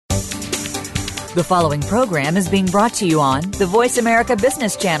The following program is being brought to you on the Voice America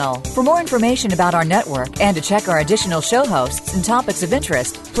Business Channel. For more information about our network and to check our additional show hosts and topics of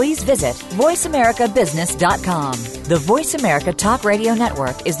interest, please visit voiceamericabusiness.com. The Voice America Talk Radio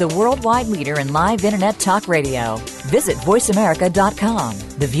Network is the worldwide leader in live Internet talk radio. Visit voiceamerica.com.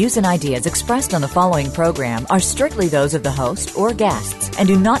 The views and ideas expressed on the following program are strictly those of the host or guests and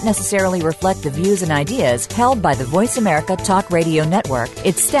do not necessarily reflect the views and ideas held by the Voice America Talk Radio Network,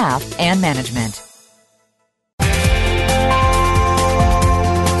 its staff, and management.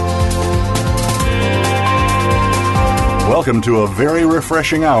 Welcome to a very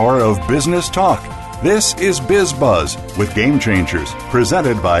refreshing hour of business talk. This is Biz Buzz with Game Changers,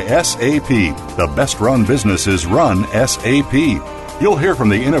 presented by SAP. The best-run businesses run SAP. You'll hear from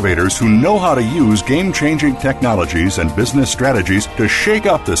the innovators who know how to use game-changing technologies and business strategies to shake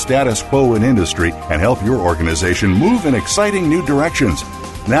up the status quo in industry and help your organization move in exciting new directions.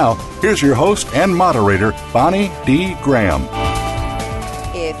 Now, here's your host and moderator, Bonnie D. Graham.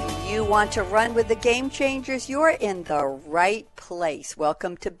 If you want to run with the Game Changers, you're in the right place.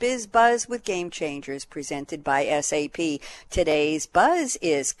 Welcome to Biz Buzz with Game Changers, presented by SAP. Today's buzz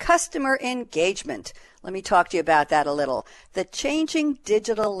is customer engagement. Let me talk to you about that a little. The changing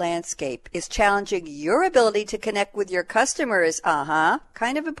digital landscape is challenging your ability to connect with your customers,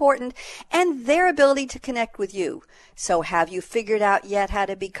 kind of important, and their ability to connect with you. So have you figured out yet how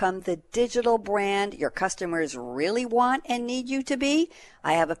to become the digital brand your customers really want and need you to be?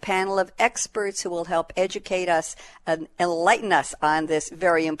 I have a panel of experts who will help educate us and enlighten us on this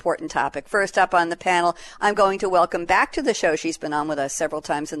very important topic. First up on the panel, I'm going to welcome back to the show. She's been on with us several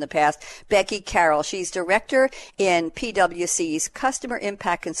times in the past, Becky Carroll. She's director in PwC's Customer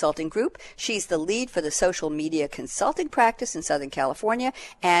Impact Consulting Group. She's the lead for the social media consulting practice in Southern California,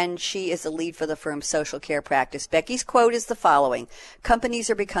 and she is the lead for the firm's social care practice. Becky's quote is the following: "Companies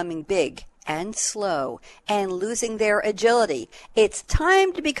are becoming big and slow and losing their agility. It's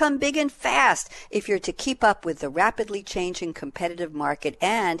time to become big and fast if you're to keep up with the rapidly changing competitive market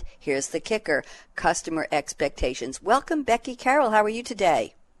and," here's the kicker, "customer expectations." Welcome, Becky Carroll. How are you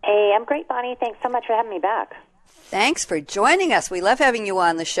today? Hey, I'm great, Bonnie. Thanks so much for having me back. Thanks for joining us. We love having you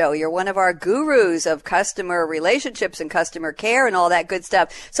on the show. You're one of our gurus of customer relationships and customer care and all that good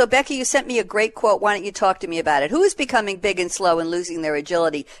stuff. So, Becky, you sent me a great quote. Why don't you talk to me about it? Who is becoming big and slow and losing their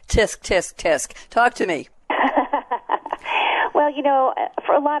agility? Tisk, tisk, tisk. Talk to me. Well,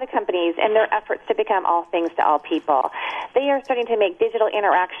 for a lot of companies in their efforts to become all things to all people, they are starting to make digital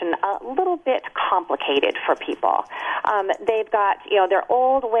interaction a little bit complicated for people. They've got, their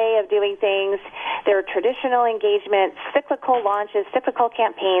old way of doing things, their traditional engagement, cyclical launches, cyclical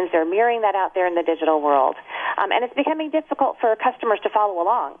campaigns. They're mirroring that out there in the digital world. And it's becoming difficult for customers to follow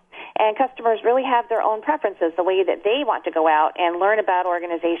along. And customers really have their own preferences, the way that they want to go out and learn about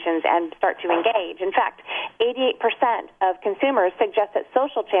organizations and start to engage. In fact, 88% of consumers suggest that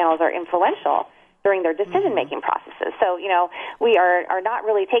social channels are influential during their decision-making processes. So, we are not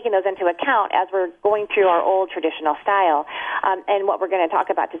really taking those into account as we're going through our old traditional style. And what we're going to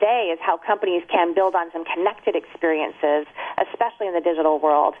talk about today is how companies can build on some connected experiences, especially in the digital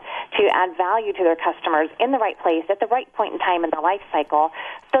world, to add value to their customers in the right place at the right point in time in the life cycle,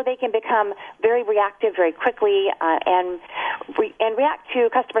 so they can become very reactive very quickly and react to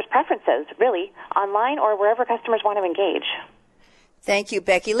customers' preferences, really, online or wherever customers want to engage. Thank you,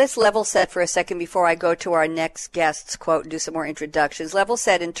 Becky. Let's level set for a second before I go to our next guest's quote and do some more introductions. Level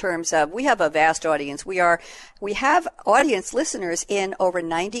set in terms of, we have a vast audience. We have audience listeners in over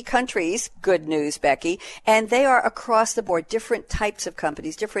 90 countries. Good news, Becky. And they are across the board, different types of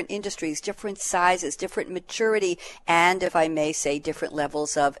companies, different industries, different sizes, different maturity, and, if I may say, different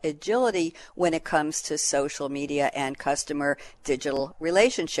levels of agility when it comes to social media and customer digital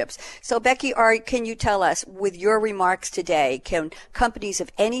relationships. So, Becky, can you tell us, with your remarks today, can companies of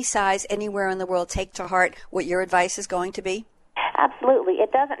any size anywhere in the world take to heart what your advice is going to be? Absolutely.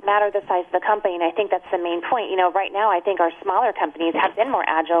 It doesn't matter the size of the company, and I think that's the main point. Right now I think our smaller companies have been more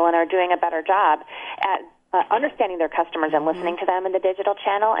agile and are doing a better job at understanding their customers and listening to them in the digital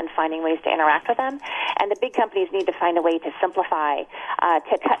channel and finding ways to interact with them. And the big companies need to find a way to simplify,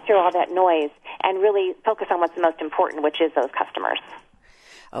 to cut through all that noise and really focus on what's the most important, which is those customers.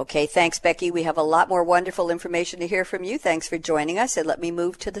 Okay, thanks, Becky. We have a lot more wonderful information to hear from you. Thanks for joining us. And let me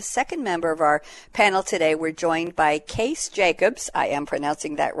move to the second member of our panel today. We're joined by Kees Jacobs. I am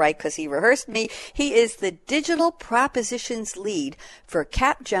pronouncing that right because he rehearsed me. He is the Digital Propositions Lead for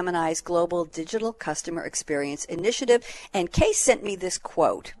Capgemini's Global Digital Customer Experience Initiative. And Kees sent me this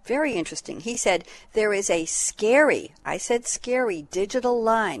quote. Very interesting. He said, "There is a scary, I said scary, digital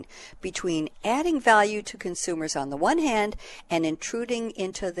line between adding value to consumers on the one hand and intruding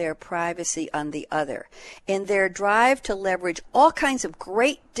into to their privacy on the other. In their drive to leverage all kinds of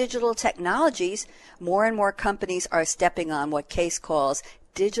great digital technologies, more and more companies are stepping on what Kees calls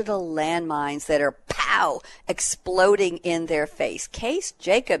digital landmines that are, pow, exploding in their face. Kees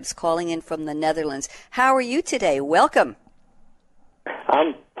Jacobs calling in from the Netherlands. How are you today? Welcome.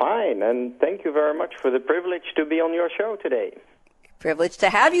 I'm fine, and thank you very much for the privilege to be on your show today. Privileged to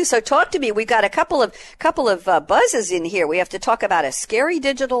have you. So talk to me. We've got a couple of buzzes in here. We have to talk about a scary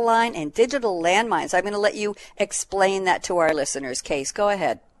digital line and digital landmines. I'm going to let you explain that to our listeners. Kees, go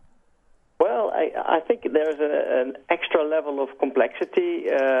ahead. Well, I think there's an extra level of complexity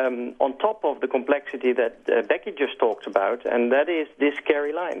on top of the complexity that Becky just talked about, and that is this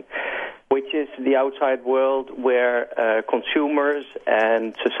scary line, which is the outside world where consumers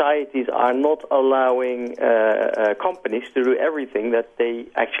and societies are not allowing companies to do everything that they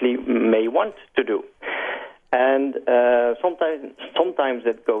actually may want to do. And sometimes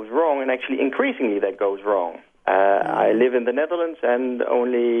that goes wrong, and actually increasingly that goes wrong. I live in the Netherlands, and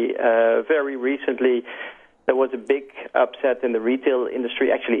only very recently there was a big upset in the retail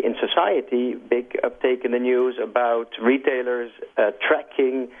industry, actually in society, big uptake in the news about retailers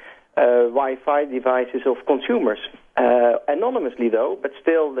tracking Wi-Fi devices of consumers. Anonymously, though, but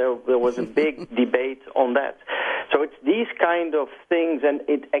still there was a big debate on that. So it's these kind of things, and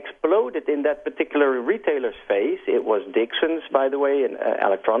it exploded in that particular retailer's face. It was Dixon's, by the way, an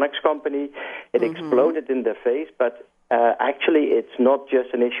electronics company. It exploded in their face, but actually it's not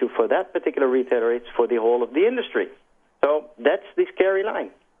just an issue for that particular retailer, it's for the whole of the industry. So that's the scary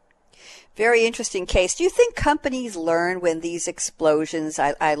line. Very interesting case. Do you think companies learn when these explosions,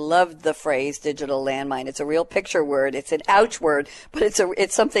 I love the phrase digital landmine. It's a real picture word. It's an ouch word, but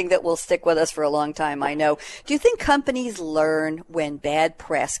it's something that will stick with us for a long time, I know. Do you think companies learn when bad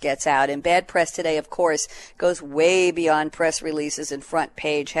press gets out? And bad press today, of course, goes way beyond press releases and front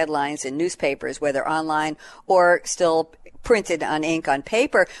page headlines in newspapers, whether online or still printed on ink on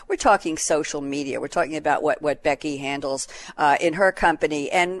paper. We're talking social media. We're talking about what Becky handles in her company.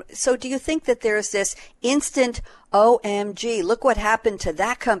 And so do you think that there's this instant OMG, look what happened to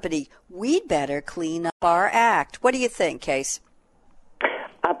that company, we'd better clean up our act? What do you think, Kees?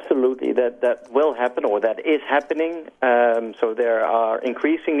 Absolutely, that will happen, or that is happening. So there are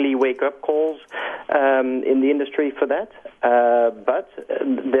increasingly wake-up calls in the industry for that. But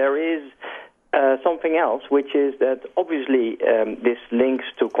there is something else, which is that obviously this links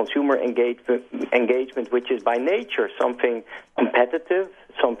to consumer engagement, which is by nature something competitive,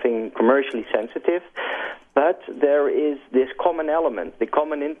 something commercially sensitive. But there is this common element, the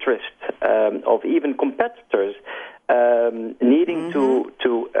common interest of even competitors needing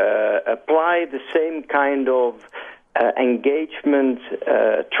to apply the same kind of engagement,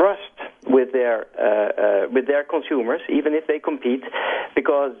 trust with their consumers, even if they compete,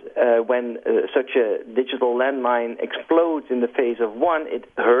 because when such a digital landmine explodes in the face of one, it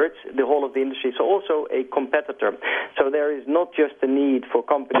hurts the whole of the industry. So also a competitor. So there is not just a need for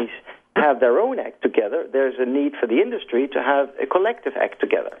companies to have their own act together. There's a need for the industry to have a collective act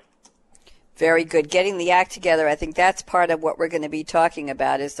together. Very good. Getting the act together, I think that's part of what we're going to be talking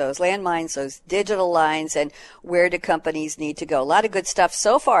about, is those landmines, those digital lines, and where do companies need to go. A lot of good stuff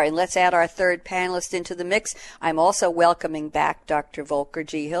so far, and let's add our third panelist into the mix. I'm also welcoming back Dr. Volker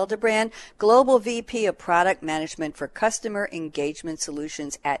G. Hildebrand, Global VP of Product Management for Customer Engagement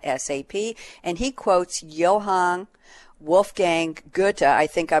Solutions at SAP, and he quotes Johann Wolfgang Goethe. I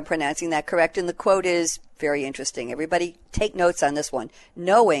think I'm pronouncing that correct, and the quote is very interesting. Everybody take notes on this one.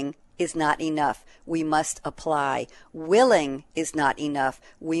 Knowing is not enough. We must apply. Willing is not enough.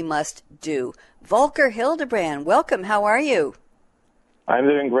 We must do. Volker Hildebrand, welcome. How are you? I'm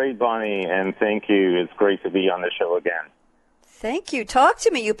doing great, Bonnie, and thank you. It's great to be on the show again. Thank you. Talk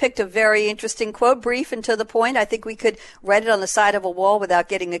to me. You picked a very interesting quote, brief and to the point. I think we could write it on the side of a wall without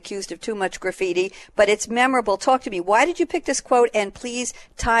getting accused of too much graffiti, but it's memorable. Talk to me. Why did you pick this quote? And please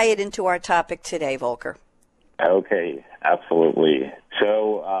tie it into our topic today, Volker. Okay, absolutely.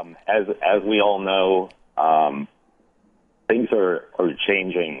 So, as we all know, things are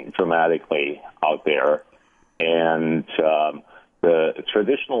changing dramatically out there, and the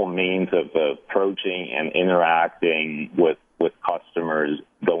traditional means of approaching and interacting with customers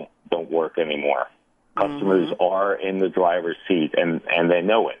don't work anymore. Customers are in the driver's seat, and they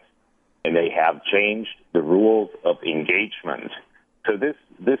know it, and they have changed the rules of engagement. So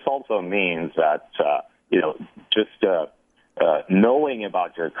this also means that just knowing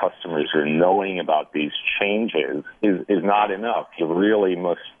about your customers or knowing about these changes is not enough. You really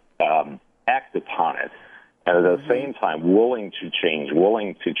must act upon it. And at the same time, willing to change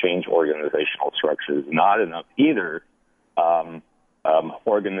organizational structures is not enough either.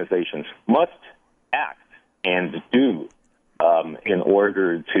 organizations must act and do in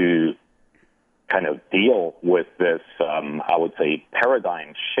order to kind of deal with this, I would say,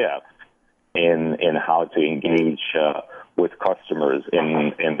 paradigm shift in how to engage with customers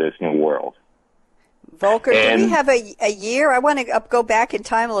in this new world. Volker, do we have a year? I want to go back in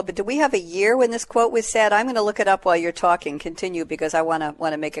time a little bit. Do we have a year when this quote was said? I'm going to look it up while you're talking. Continue, because I want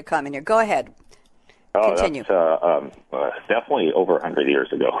to make a comment here. Go ahead. Continue. That's definitely over 100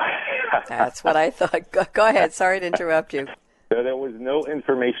 years ago. That's what I thought. Go ahead. Sorry to interrupt you. So there was no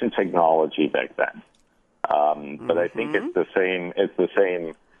information technology back then, but I think it's the same.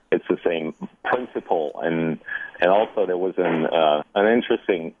 It's the same principle, and also there was an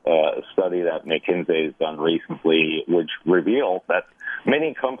interesting study that McKinsey has done recently, which revealed that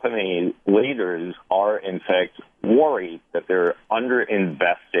many company leaders are in fact worried that they're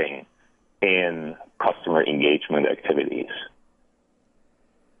underinvesting in customer engagement activities.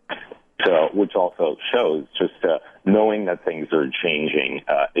 So, which also shows just knowing that things are changing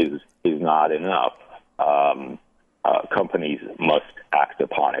is not enough. Companies must act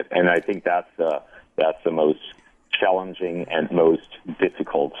upon it, and I think that's the most challenging and most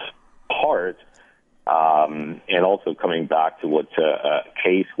difficult part. And also coming back to what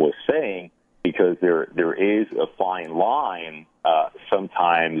Kees was saying, because there is a fine line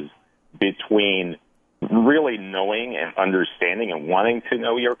sometimes between really knowing and understanding and wanting to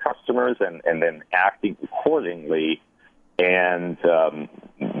know your customers and then acting accordingly and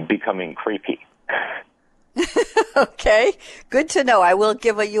becoming creepy. Okay, good to know. I will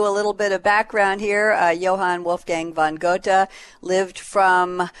give you a little bit of background here. Johann Wolfgang von Goethe lived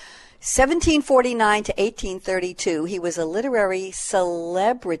from 1749 to 1832. He was a literary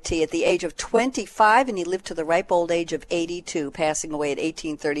celebrity at the age of 25, and he lived to the ripe old age of 82, passing away at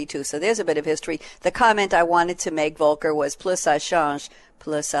 1832. So there's a bit of history. The comment I wanted to make, Volker, was plus ça change,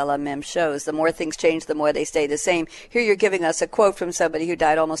 plus à la même chose. The more things change, the more they stay the same. Here you're giving us a quote from somebody who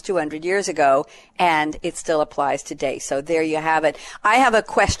died almost 200 years ago, and it still applies today. So there you have it. I have a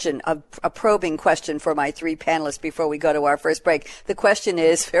question, a probing question for my three panelists before we go to our first break. The question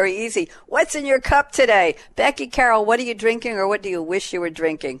is very easy. What's in your cup today? Becky Carroll, what are you drinking, or what do you wish you were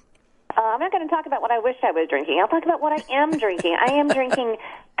drinking? I'm not going to talk about what I wish I was drinking. I'll talk about what I am drinking. I am drinking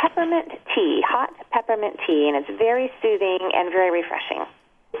peppermint tea, hot peppermint tea, and it's very soothing and very refreshing.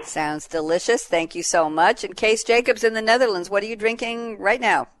 Sounds delicious. Thank you so much. And Kees Jacobs in the Netherlands, what are you drinking right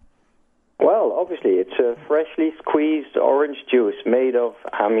now? Well, obviously, it's a freshly squeezed orange juice made of,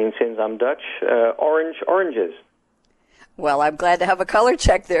 since I'm Dutch, oranges. Well, I'm glad to have a color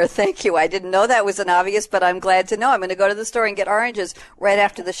check there. Thank you. I didn't know that was an obvious, but I'm glad to know. I'm going to go to the store and get oranges right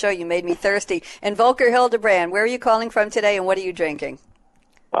after the show. You made me thirsty. And Volker Hildebrand, where are you calling from today, and what are you drinking?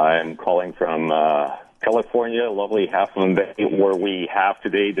 I'm calling from California, lovely Half Moon Bay, where we have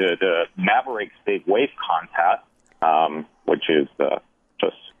today the Mavericks Big Wave Contest, which is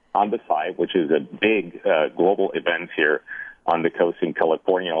just on the side, which is a big global event here on the coast in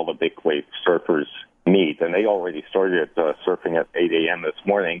California. All the big wave surfers meet, and they already started surfing at 8 a.m. this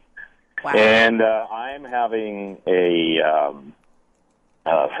morning. Wow. And I'm having a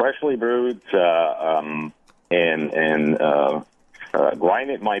freshly brewed and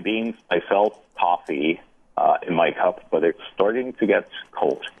grinded my beans myself coffee in my cup, but it's starting to get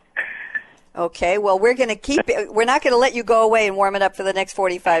cold. Okay, well, we're going to keep it. We're not going to let you go away and warm it up for the next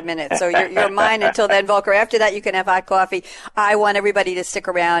 45 minutes. So you're mine until then, Volker. After that, you can have hot coffee. I want everybody to stick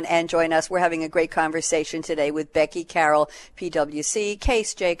around and join us. We're having a great conversation today with Becky Carroll, PwC,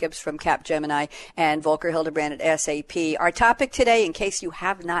 Kees Jacobs from Capgemini, and Volker Hildebrand at SAP. Our topic today, in case you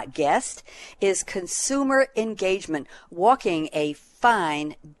have not guessed, is consumer engagement, walking a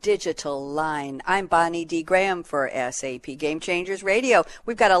fine digital line. I'm Bonnie D. Graham for SAP Game Changers Radio.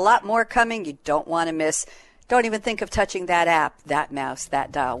 We've got a lot more coming you don't want to miss. Don't even think of touching that app, that mouse,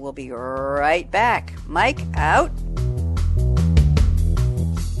 that dial. We'll be right back. Mike, out.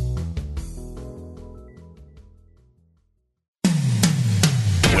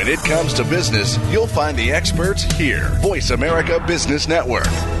 When it comes to business, you'll find the experts here. Voice America Business Network.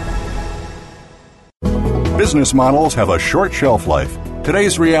 Business models have a short shelf life.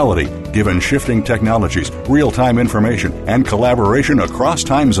 Today's reality, given shifting technologies, real-time information, and collaboration across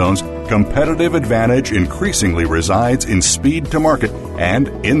time zones, competitive advantage increasingly resides in speed to market and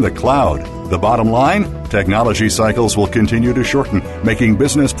in the cloud. The bottom line? Technology cycles will continue to shorten, making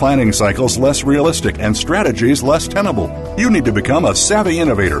business planning cycles less realistic and strategies less tenable. You need to become a savvy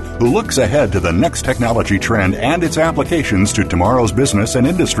innovator who looks ahead to the next technology trend and its applications to tomorrow's business and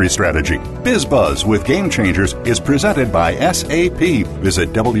industry strategy. BizBuzz with Game Changers is presented by SAP. Visit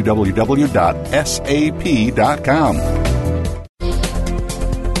www.sap.com.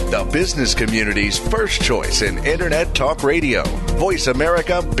 The business community's first choice in Internet Talk Radio. Voice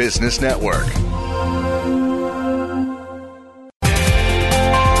America Business Network.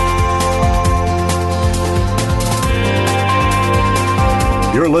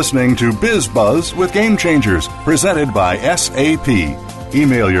 You're listening to Biz Buzz with Game Changers, presented by SAP.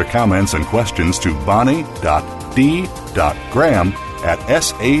 Email your comments and questions to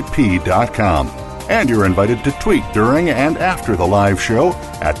bonnie.d.graham@sap.com. And you're invited to tweet during and after the live show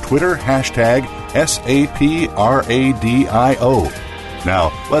at Twitter #SAPRADIO.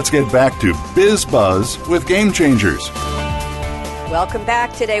 Now, let's get back to Biz Buzz with Game Changers. Welcome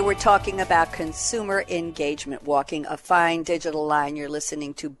back. Today we're talking about consumer engagement, walking a fine digital line. You're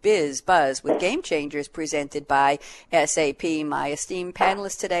listening to Biz Buzz with Game Changers, presented by SAP. My esteemed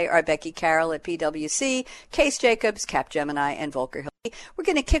panelists today are Becky Carroll at PwC, Kees Jacobs, Capgemini, and Volker Hildebrand. We're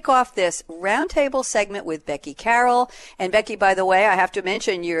going to kick off this roundtable segment with Becky Carroll. And Becky, by the way, I have to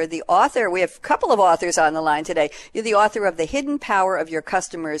mention you're the author. We have a couple of authors on the line today. You're the author of The Hidden Power of Your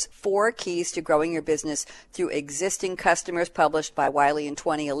Customers, 4 Keys to Growing Your Business Through Existing Customers, published by Wiley in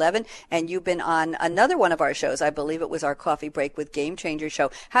 2011. And you've been on another one of our shows. I believe it was our Coffee Break with Game Changer show.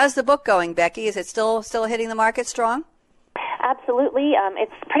 How's the book going, Becky? Is it still hitting the market strong? Absolutely.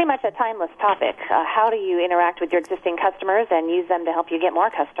 It's pretty much a timeless topic. How do you interact with your existing customers and use them to help you get more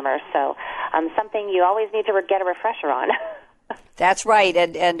customers? So something you always need to get a refresher on. That's right.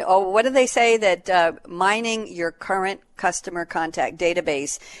 And what do they say, that mining your current customer contact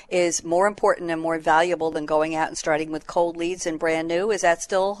database is more important and more valuable than going out and starting with cold leads and brand new? Is that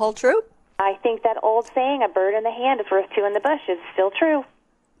still hold true? I think that old saying, a bird in the hand is worth 2 in the bush, is still true.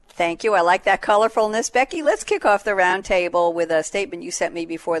 Thank you. I like that colorfulness. Becky, let's kick off the roundtable with a statement you sent me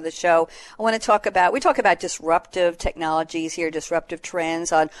before the show. We talk about disruptive technologies here, disruptive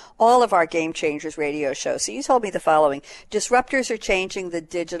trends on all of our Game Changers radio shows. So you told me the following: disruptors are changing the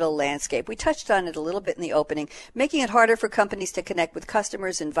digital landscape. We touched on it a little bit in the opening, making it harder for companies to connect with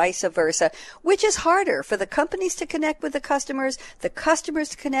customers and vice versa. Which is harder, for the companies to connect with the customers to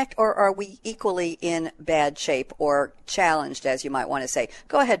connect, or are we equally in bad shape or challenged, as you might want to say?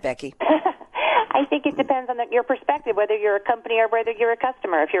 Go ahead, Becky. I think it depends on your perspective, whether you're a company or whether you're a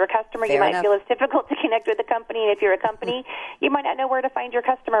customer. If you're a customer, Fair you might enough. feel it's difficult to connect with the company, and if you're a company, you might not know where to find your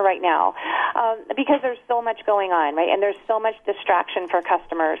customer right now, because there's so much going on, right? And there's so much distraction for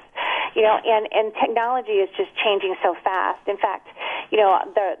customers, and technology is just changing so fast. In fact,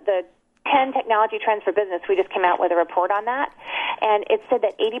 the 10 technology trends for business, we just came out with a report on that, and it said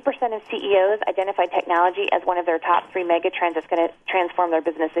that 80% of CEOs identified technology as one of their top 3 mega trends that's going to transform their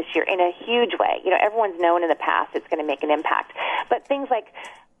business this year in a huge way. Everyone's known in the past it's going to make an impact, but things like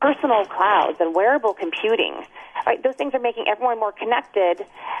personal clouds and wearable computing, right? Those things are making everyone more connected,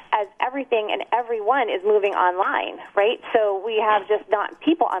 as everything and everyone is moving online, right? So we have just not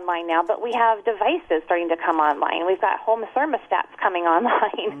people online now, but we have devices starting to come online. We've got home thermostats coming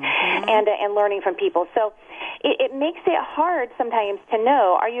online, and learning from people. So it makes it hard sometimes to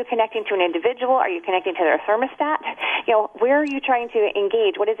know, are you connecting to an individual? Are you connecting to their thermostat? Where are you trying to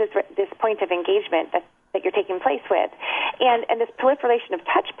engage? What is this point of engagement that you're taking place with? And this proliferation of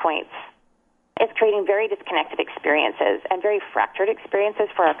touch points is creating very disconnected experiences and very fractured experiences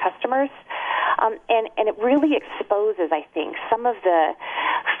for our customers. And it really exposes, I think, some of the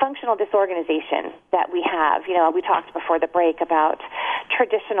functional disorganization that we have. We talked before the break about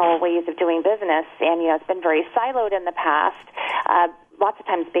traditional ways of doing business, and, it's been very siloed in the past, lots of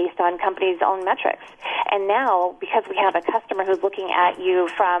times based on companies' own metrics. And now, because we have a customer who's looking at you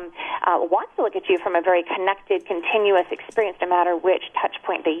wants to look at you from a very connected, continuous experience, no matter which touch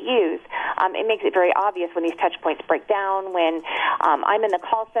point they use, it makes it very obvious when these touch points break down, when I'm in the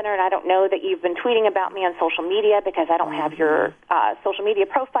call center and I don't know that you've been tweeting about me on social media because I don't have your social media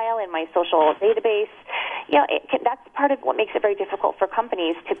profile in my social database. That's part of what makes it very difficult for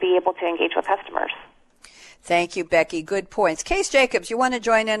companies to be able to engage with customers. Thank you, Becky. Good points. Kees Jacobs, you want to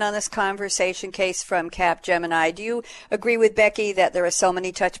join in on this conversation? Kees from Capgemini. Do you agree with Becky that there are so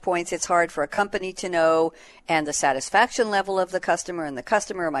many touch points it's hard for a company to know, and the satisfaction level of the customer? And the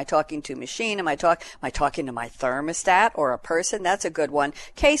customer, am I talking to a machine? Am I talking to my thermostat or a person? That's a good one.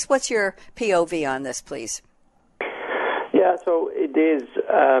 Kees, what's your POV on this, please? Yeah, so it is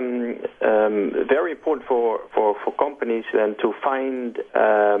very important for companies then to find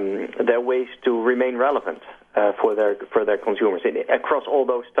their ways to remain relevant for their consumers across all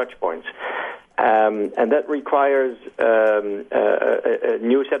those touch points. And that requires a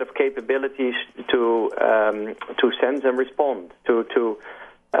new set of capabilities to sense and respond, to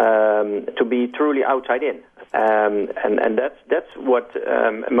be truly outside in. And that's what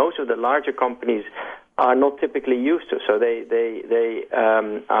most of the larger companies are not typically used to. So they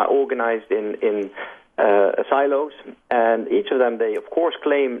are organized in silos, and each of them, they of course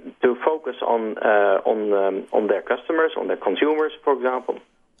claim to focus on their customers, on their consumers, for example.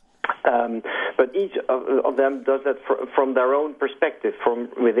 But each of them does that from their own perspective, from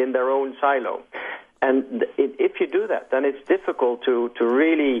within their own silo. And if you do that, then it's difficult to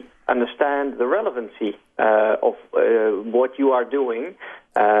really understand the relevancy of what you are doing,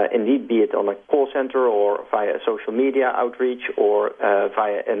 indeed, be it on a call center or via social media outreach or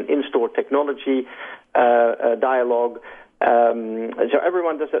via an in-store technology dialogue. So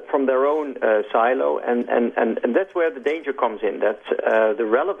everyone does that from their own silo, and that's where the danger comes in, that the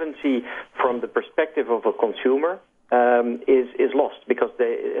relevancy from the perspective of a consumer is lost, because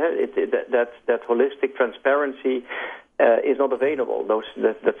that holistic transparency is not available.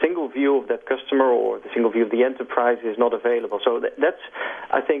 The single view of that customer or the single view of the enterprise is not available. So that's,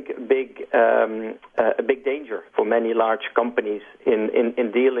 I think, a big danger for many large companies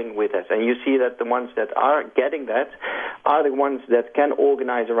in dealing with it. And you see that the ones that are getting that are the ones that can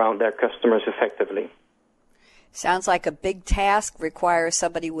organize around their customers effectively. Sounds like a big task, requires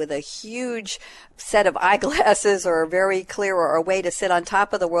somebody with a huge set of eyeglasses or very clear, or a way to sit on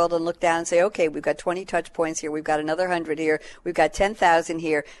top of the world and look down and say, okay, we've got 20 touch points here, we've got another 100 here, we've got 10,000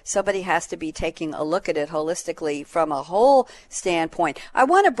 here. Somebody has to be taking a look at it holistically from a whole standpoint. I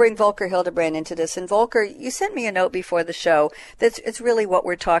want to bring Volker Hildebrand into this. And Volker, you sent me a note before the show that it's really what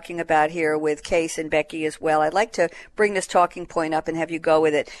we're talking about here with Kees and Becky as well. I'd like to bring this talking point up and have you go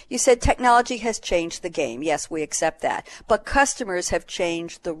with it. You said technology has changed the game. Yes, we accept that. But customers have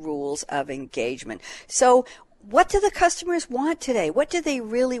changed the rules of engagement. So what do the customers want today? What do they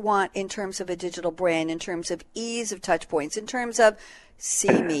really want in terms of a digital brand, in terms of ease of touch points, in terms of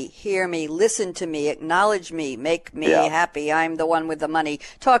see me, hear me, listen to me, acknowledge me, make me happy, I'm the one with the money?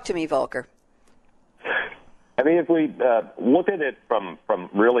 Talk to me, Volker. I mean, if we look at it from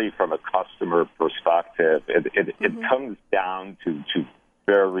a customer perspective, it comes down to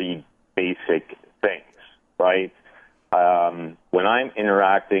very basic things, right? When I'm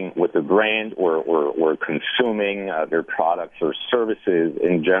interacting with a brand or consuming their products or services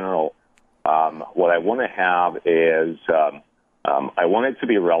in general, what I want to have is I want it to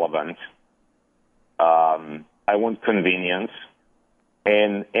be relevant. I want convenience,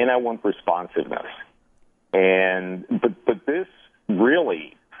 and I want responsiveness. But this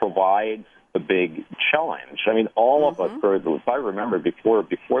really provides a big challenge. I mean, all of us, if I remember before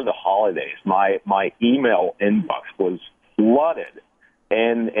the holidays, my email inbox was flooded,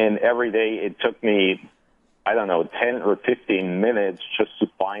 and every day it took me, I don't know, 10 or 15 minutes just to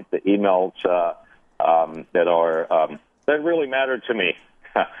find the emails that really mattered to me.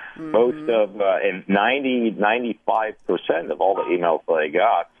 Most of, and 95% of all the emails that I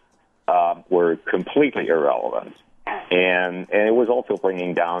got were completely irrelevant. And it was also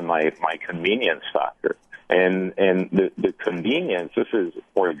bringing down my convenience factor. And the convenience, this is,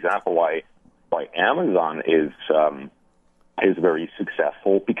 for example, why Amazon is very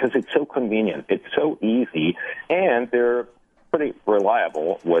successful, because it's so convenient, it's so easy, and they're pretty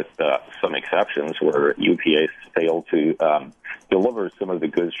reliable, with some exceptions where UPS failed to deliver some of the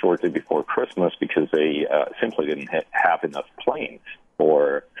goods shortly before Christmas because they simply didn't have enough planes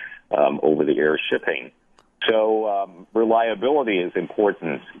for over-the-air shipping. So reliability is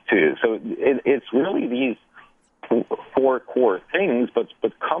important too. So it's really these four core things, but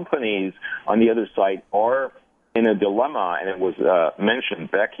companies on the other side are in a dilemma, and it was mentioned.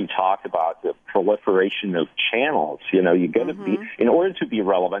 Becky talked about the proliferation of channels. You know, you got to be, in order to be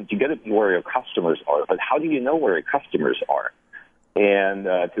relevant, you got to be where your customers are. But how do you know where your customers are? And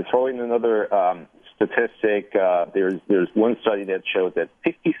to throw in another statistic, there's one study that showed that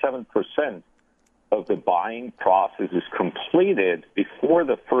 57% of the buying process is completed before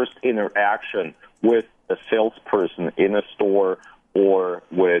the first interaction with a salesperson in a store or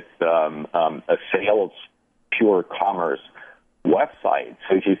with a sales pure commerce website.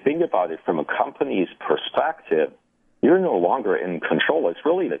 So if you think about it from a company's perspective, you're no longer in control. It's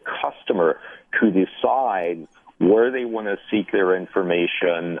really the customer who decides where they want to seek their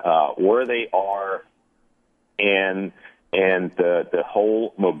information, where they are, and the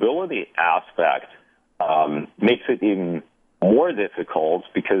whole mobility aspect makes it even more difficult,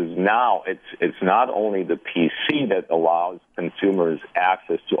 because now it's not only the PC that allows consumers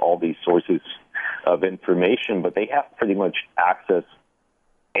access to all these sources of information, but they have pretty much access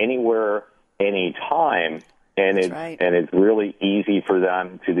anywhere, anytime, and it's really easy for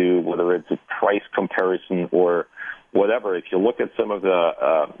them to do, whether it's a price comparison or whatever. If you look at some of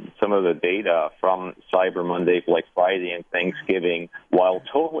the data from Cyber Monday, Black Friday, and Thanksgiving, while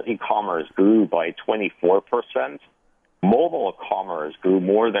total e-commerce grew by 24%, mobile commerce grew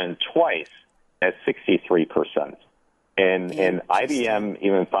more than twice at 63%. And IBM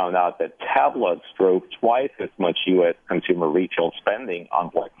even found out that tablets drove twice as much U.S. consumer retail spending on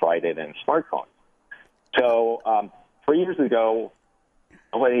Black Friday than smartphones. So 3 years ago,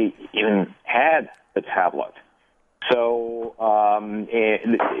 nobody even had a tablet. So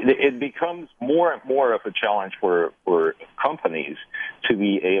it becomes more and more of a challenge for companies to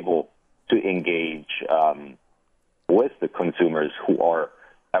be able to engage with the consumers who are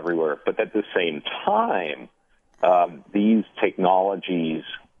everywhere. But at the same time, these technologies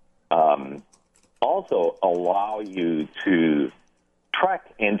also allow you to track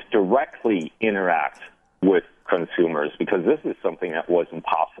and directly interact with consumers, because this is something that wasn't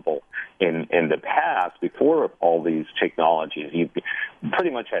possible in the past before all these technologies. You pretty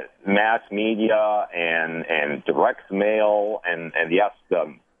much had mass media and direct mail and yes,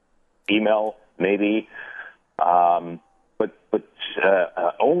 email maybe, but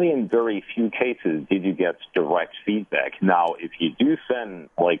only in very few cases did you get direct feedback. Now, if you do send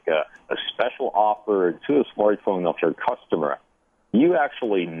like a special offer to a smartphone of your customer, you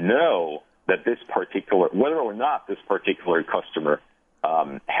actually know that this particular, whether or not this particular customer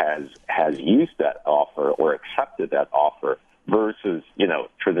has used that offer or accepted that offer versus,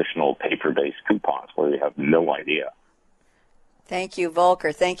 traditional paper-based coupons where you have no idea. Thank you,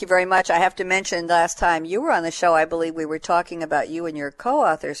 Volker. Thank you very much. I have to mention, last time you were on the show, I believe we were talking about you and your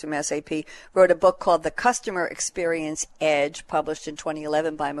co-authors from SAP wrote a book called The Customer Experience Edge, published in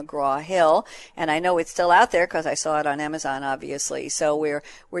 2011 by McGraw-Hill. And I know it's still out there because I saw it on Amazon, obviously. So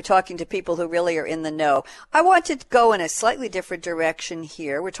we're talking to people who really are in the know. I want to go in a slightly different direction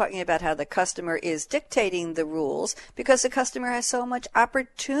here. We're talking about how the customer is dictating the rules because the customer has so much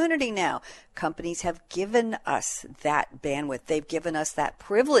opportunity now. Companies have given us that bandwidth. They've given us that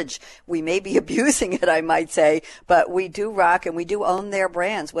privilege. We may be abusing it, I might say, but we do rock and we do own their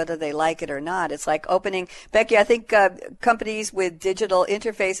brands, whether they like it or not. It's like opening, Becky, I think companies with digital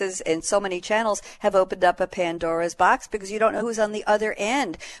interfaces and so many channels have opened up a Pandora's box because you don't know who's on the other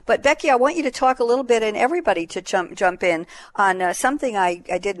end. But Becky, I want you to talk a little bit, and everybody to jump in on something I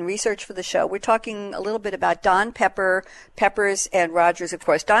did in research for the show. We're talking a little bit about Don Peppers and Rogers, of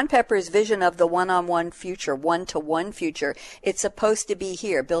course. Don Peppers' vision of the one-on-one future, one-to-one future. It's supposed to be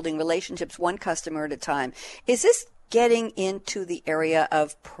here, building relationships one customer at a time. Is this getting into the area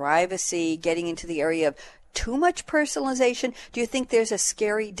of privacy, getting into the area of too much personalization? Do you think there's a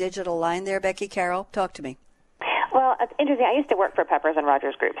scary digital line there, Becky Carroll? Talk to me. Well, it's interesting. I used to work for Peppers and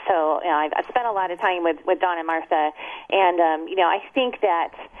Rogers Group, so I've spent a lot of time with Don and Martha, and I think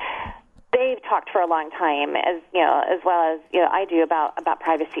that they've talked for a long time, as well as I do about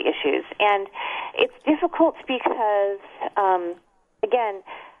privacy issues, and it's difficult because, again,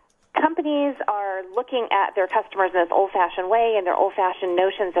 companies are looking at their customers in this old-fashioned way and their old-fashioned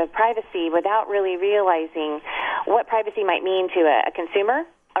notions of privacy without really realizing what privacy might mean to a consumer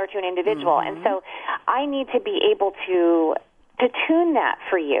or to an individual, and so I need to be able to tune that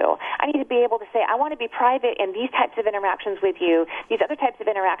for you. I need to be able to say, I want to be private in these types of interactions with you. These other types of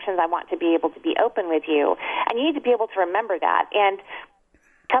interactions, I want to be able to be open with you. And you need to be able to remember that. And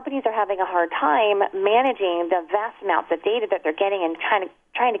companies are having a hard time managing the vast amounts of data that they're getting and trying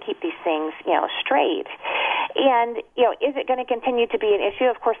to keep these things, straight. And, is it going to continue to be an issue?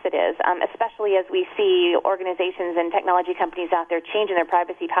 Of course it is, especially as we see organizations and technology companies out there changing their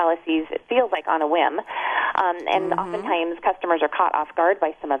privacy policies, it feels like on a whim. And oftentimes customers are caught off guard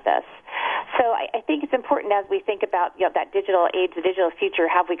by some of this. So I think it's important as we think about, that digital age, the digital future,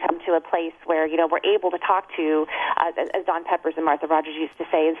 have we come to a place where, we're able to talk to, as Don Peppers and Martha Rogers used to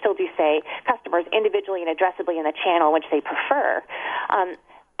say, and still do say, customers individually and addressably in the channel which they prefer.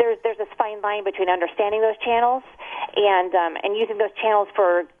 There's this fine line between understanding those channels and using those channels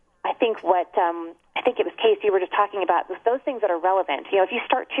for, I think it was Kees, you were just talking about those things that are relevant. If you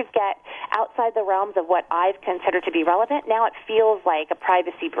start to get outside the realms of what I've considered to be relevant, now it feels like a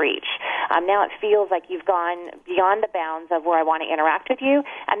privacy breach. Now it feels like you've gone beyond the bounds of where I want to interact with you,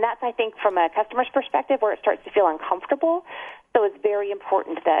 and that's, I think, from a customer's perspective, where it starts to feel uncomfortable. So it's very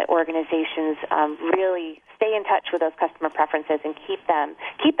important that organizations really stay in touch with those customer preferences and keep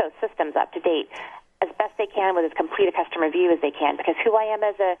those systems up to date as best they can with as complete a customer view as they can. Because who I am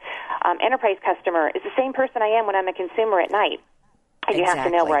as a enterprise customer is the same person I am when I'm a consumer at night. And you have to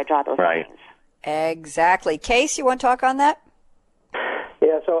know where I draw those lines. Exactly. Kees, you want to talk on that?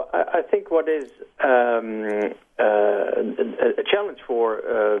 Yeah, so I think what is a challenge for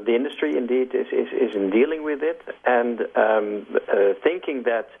the industry, indeed, is in dealing with it and thinking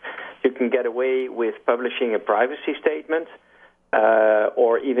that you can get away with publishing a privacy statement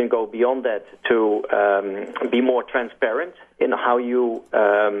or even go beyond that to be more transparent in how you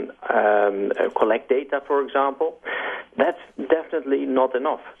collect data, for example. That's definitely not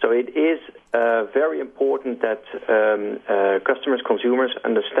enough. So it is very important that customers, consumers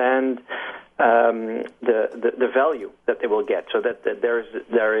understand the value that they will get, so that there is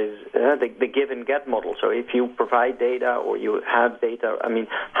the give and get model. So if you provide data or you have data, I mean,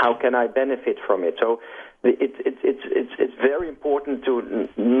 how can I benefit from it? So it's very important to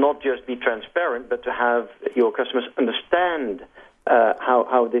not just be transparent, but to have your customers understand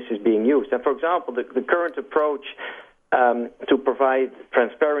how this is being used. And for example, the current approach to provide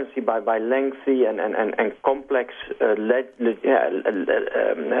transparency by lengthy and complex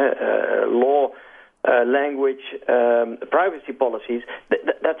law language privacy policies,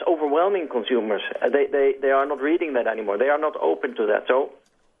 that's overwhelming consumers. They are not reading that anymore. They are not open to that. So,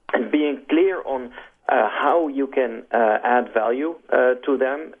 and being clear on how you can add value to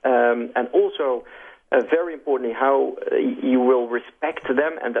them, and also very importantly, how you will respect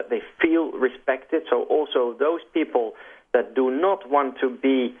them and that they feel respected. So also those people that do not want to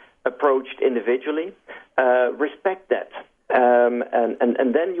be approached individually, respect that.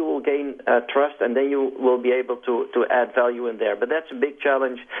 And then you will gain trust, and then you will be able to add value in there. But that's a big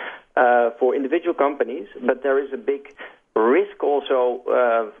challenge for individual companies, but there is a big risk also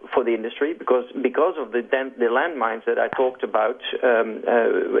for the industry because of the landmines that I talked about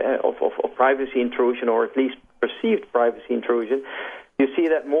of privacy intrusion, or at least perceived privacy intrusion. You see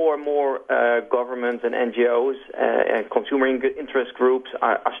that more and more governments and NGOs and consumer interest groups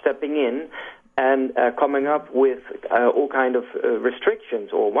are stepping in and coming up with all kind of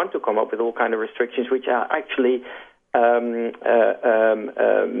restrictions, or want to come up with all kind of restrictions, which are actually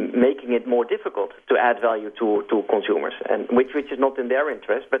making it more difficult to add value to consumers, and which is not in their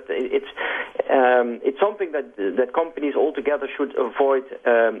interest. But it's something that companies altogether should avoid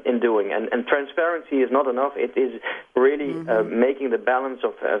in doing. And transparency is not enough. It is really making the balance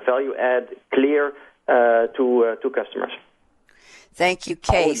of value add clear to customers. Thank you,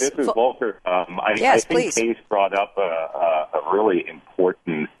 Kees. This is Volker. I think please. Kees brought up a really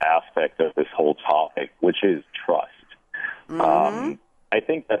important aspect of this whole topic, which is trust. I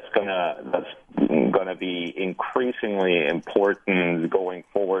think that's gonna be increasingly important going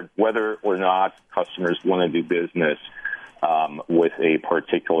forward, whether or not customers want to do business with a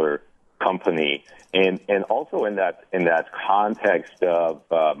particular company, and also in that context of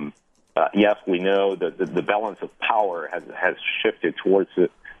yes, we know that the balance of power has shifted towards the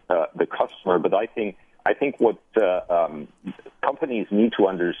customer, but I think what companies need to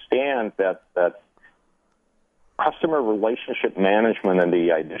understand that customer relationship management and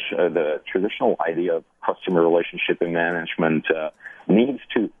the traditional idea of customer relationship and management needs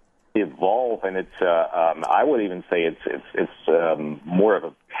to evolve, and it's I would even say it's more of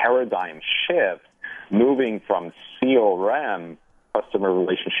a paradigm shift, moving from CRM, customer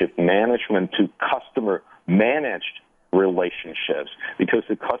relationship management, to customer managed relationships, because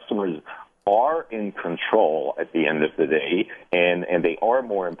the customers are in control at the end of the day, and they are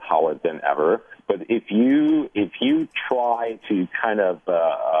more empowered than ever. But if you try to kind of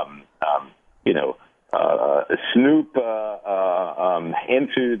snoop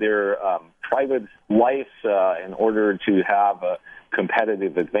into their private lives in order to have a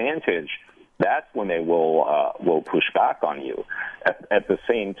competitive advantage, that's when they will push back on you. At the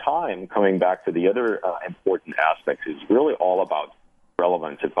same time, coming back to the other important aspects, is really all about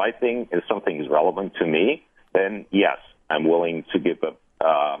relevance. If something is relevant to me, then yes, I'm willing to give up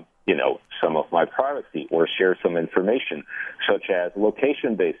some of my privacy or share some information, such as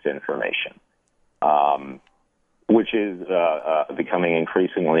location-based information, which is becoming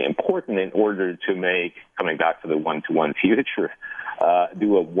increasingly important in order to make, coming back to the one-to-one future,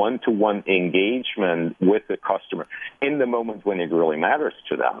 do a one-to-one engagement with the customer in the moment when it really matters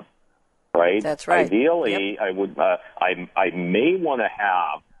to them. Right. That's right. Ideally, yep. I may want to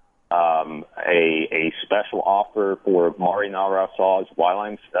have a special offer for marinara sauce while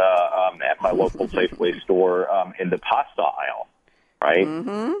I'm at my local Safeway store in the pasta aisle. Right.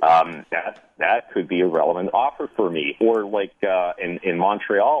 Mm-hmm. That could be a relevant offer for me. Or like in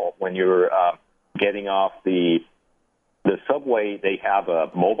Montreal, when you're getting off the subway, they have a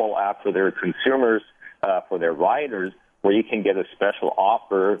mobile app for their consumers, for their riders, where you can get a special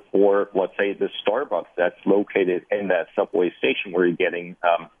offer for, let's say, the Starbucks that's located in that subway station where you're getting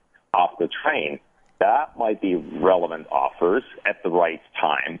off the train. that might be relevant offers at the right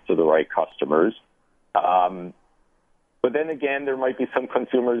time to the right customers. But then again, there might be some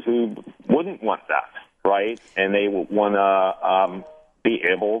consumers who wouldn't want that, right? And they want to be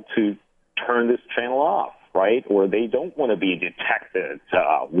able to turn this channel off, right? Or they don't want to be detected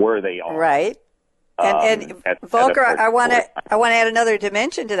where they are. Right. And Volker, I want to add another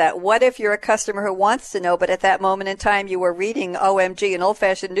dimension to that. What if you're a customer who wants to know, but at that moment in time you were reading OMG, an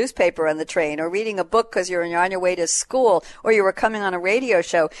old-fashioned newspaper on the train, or reading a book because you're on your way to school, or you were coming on a radio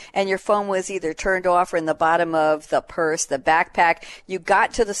show, and your phone was either turned off or in the bottom of the purse, the backpack. You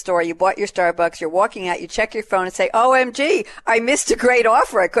got to the store, you bought your Starbucks, you're walking out, you check your phone and say, OMG, I missed a great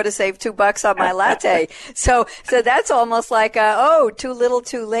offer. I could have saved $2 on my latte. So that's almost like, too little,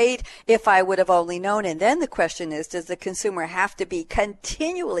 too late. If I would have only known. And then the question is, does the consumer have to be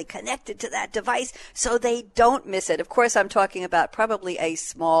continually connected to that device so they don't miss it? Of course, I'm talking about probably a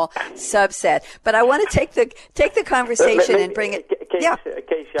small subset. But I want to take the conversation and bring it.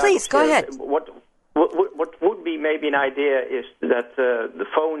 Kees, please go ahead. What would be maybe an idea is that the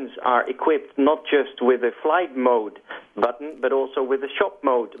phones are equipped not just with a flight mode button, but also with a shop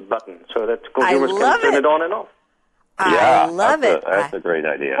mode button, so that consumers can turn it on and off. I love it. That's a great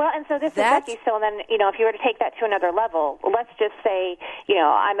idea. Well, and so this is Becky. So then, if you were to take that to another level, let's just say,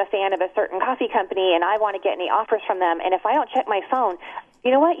 I'm a fan of a certain coffee company and I want to get any offers from them. And if I don't check my phone, you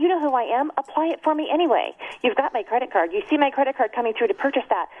know what? You know who I am. Apply it for me anyway. You've got my credit card. You see my credit card coming through to purchase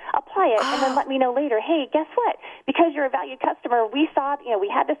that. Apply it, and then let me know later. Hey, guess what? Because you're a valued customer, we saw, we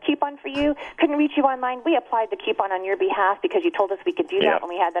had this coupon for you. Couldn't reach you online. We applied the coupon on your behalf because you told us we could do that when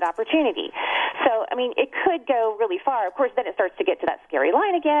we had that opportunity. So, it could go really far. Of course, then it starts to get to that scary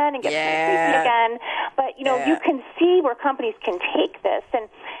line again and get creepy again. But, you can see where companies can take this. And,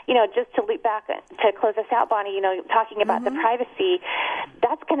 just to loop back to close us out, Bonnie, talking about the privacy,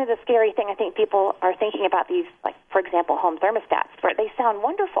 that's kind of the scary thing I think people are thinking about these, like, for example, home thermostats, where they sound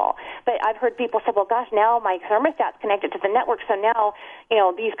wonderful. But I've heard people say, well, gosh, now my thermostat's connected to the network, so now,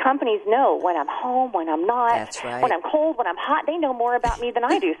 these companies know when I'm home, when I'm not, That's right. when I'm cold, when I'm hot. They know more about me than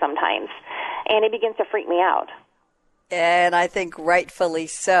I do sometimes. And it begins to freak me out. And I think rightfully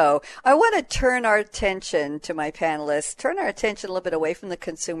so. I want to turn our attention to my panelists, turn our attention a little bit away from the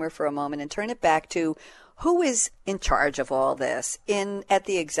consumer for a moment and turn it back to who is in charge of all this at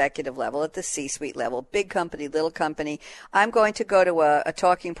the executive level, at the C-suite level, big company, little company. I'm going to go to a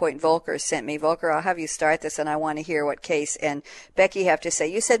talking point Volker sent me. Volker, I'll have you start this, and I want to hear what Kees and Becky have to say.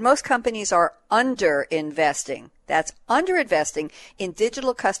 You said most companies are under-investing. That's under-investing in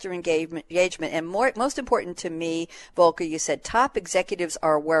digital customer engagement. And most important to me, Volker, you said top executives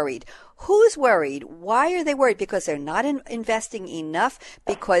are worried. Who's worried? Why are they worried? Because they're not investing enough?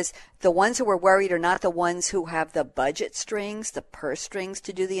 Because the ones who are worried are not the ones who have the budget strings, the purse strings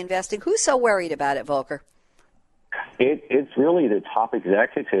to do the investing? Who's so worried about it, Volker? It's really the top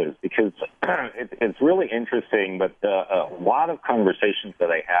executives, because it's really interesting, but a lot of conversations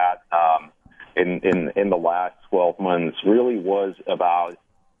that I had in the last 12 months really was about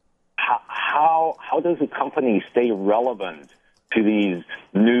how does a company stay relevant to these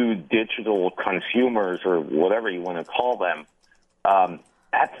new digital consumers, or whatever you want to call them.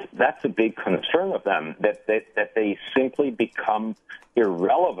 That's a big concern of them, that they simply become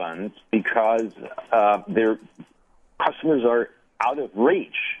irrelevant because their customers are out of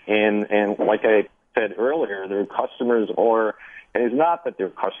reach. And like I said earlier, their customers are, and it's not that their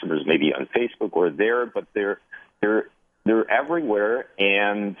customers may be on Facebook or there, but they're everywhere,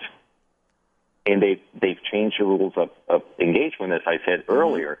 and they've changed the rules of engagement, as I said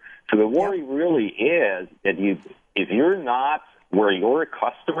earlier. So the worry really is that if you're not where your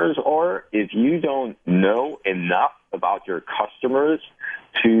customers are, if you don't know enough about your customers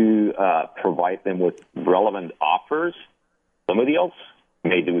to provide them with relevant offers, somebody else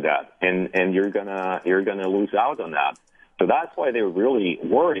may do that, and you're gonna lose out on that. So that's why they're really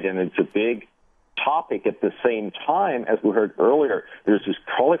worried, and it's a big topic. At the same time, as we heard earlier, there's this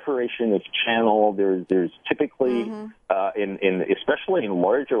proliferation of channel. There's typically, especially in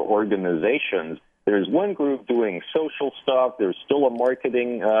larger organizations, there's one group doing social stuff. There's still a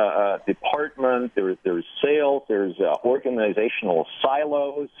marketing department. There's sales. There's organizational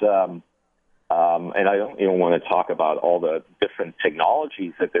silos. And I don't even want to talk about all the different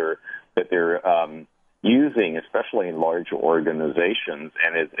technologies that they're using, especially in large organizations,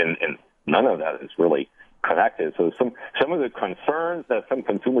 and none of that is really connected. So some of the concerns that some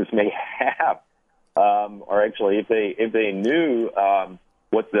consumers may have are actually, if they knew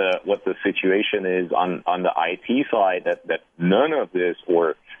what the situation is on the IT side, that none of this,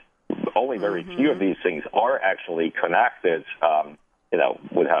 or only very few of these things are actually connected,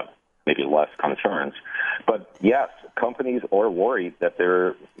 would have maybe less concerns. But yes, companies are worried that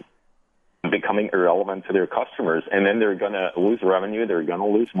they're becoming irrelevant to their customers, and then they're going to lose revenue, they're going to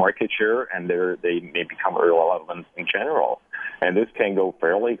lose market share, and they may become irrelevant in general. And this can go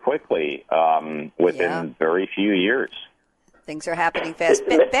fairly quickly within very few years. Things are happening fast.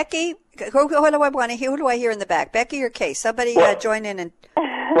 Becky, who do I hear in the back? Becky or Kees? Somebody join in and.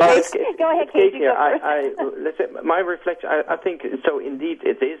 Go ahead, Kees. Listen, my reflection, I think so. Indeed,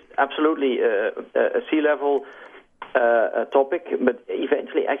 it is absolutely a C-level topic, but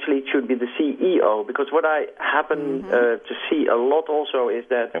eventually, actually, it should be the CEO, because what I happen to see a lot also is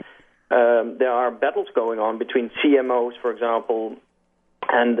that there are battles going on between CMOs, for example,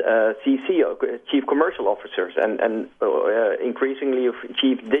 and CCO, Chief Commercial Officers, and increasingly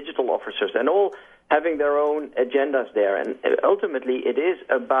Chief Digital Officers, and all having their own agendas there. And ultimately, it is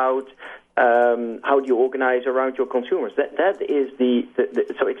about how do you organize around your consumers. That is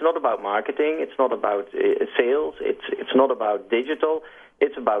so it's not about marketing, it's not about sales, it's not about digital.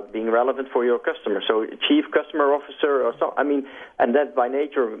 It's about being relevant for your customer. So Chief Customer Officer, or so, and that by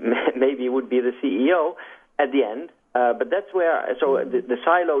nature maybe would be the CEO at the end. But that's where, the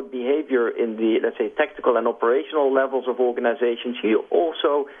siloed behavior in the, let's say, tactical and operational levels of organizations, you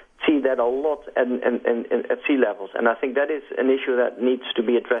also see that a lot at C-levels. And I think that is an issue that needs to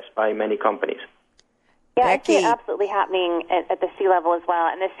be addressed by many companies. Yeah, I see it absolutely happening at the C-level as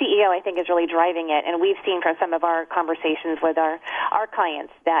well. And the CEO, I think, is really driving it. And we've seen from some of our conversations with our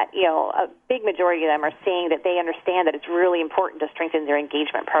clients that, a big majority of them are saying that they understand that it's really important to strengthen their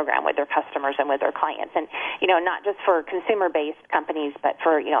engagement program with their customers and with their clients. And, not just for consumer-based companies, but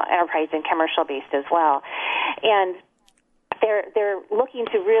for, enterprise and commercial-based as well. And they're looking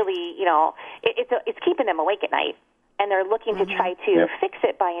to really, it's keeping them awake at night. And they're looking to try to fix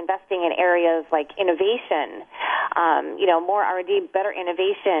it by investing in areas like innovation, more R&D, better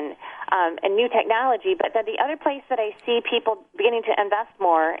innovation, and new technology. But then the other place that I see people beginning to invest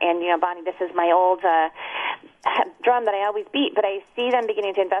more, and, Bonnie, this is my old drum that I always beat, but I see them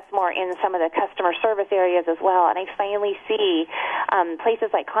beginning to invest more in some of the customer service areas as well. And I finally see places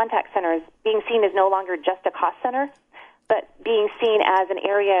like contact centers being seen as no longer just a cost center, but being seen as an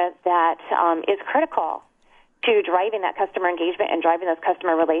area that is critical to driving that customer engagement and driving those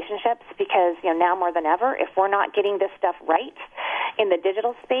customer relationships, because now more than ever, if we're not getting this stuff right in the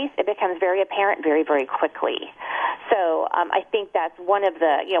digital space, it becomes very apparent very, very quickly. So I think that's one of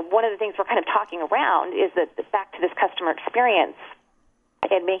the things we're kind of talking around is that back to this customer experience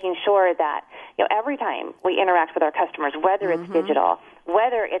and making sure that every time we interact with our customers, whether it's digital,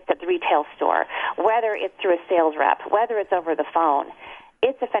 whether it's at the retail store, whether it's through a sales rep, whether it's over the phone,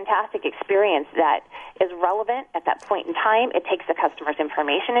 it's a fantastic experience that is relevant at that point in time. It takes the customer's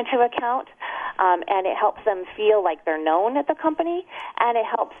information into account, and it helps them feel like they're known at the company, and it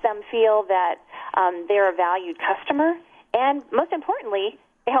helps them feel that they're a valued customer, and most importantly,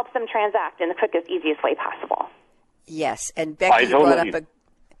 it helps them transact in the quickest, easiest way possible. Yes, and Becky brought up a...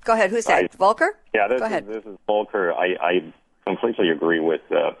 Go ahead, who's that? Volker? Yeah, this is Volker. I completely agree with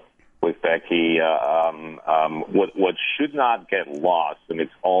Becky. What should not get lost, and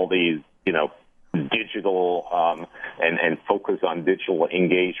it's all these, digital and focus on digital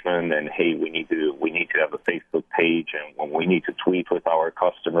engagement, and hey, we need to have a Facebook page, and we need to tweet with our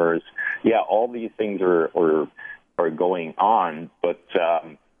customers. Yeah, all these things are going on, but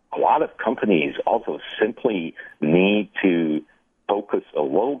a lot of companies also simply need to focus a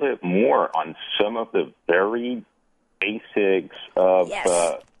little bit more on some of the very basics of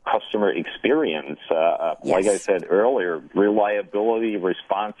customer experience. Like I said earlier, reliability,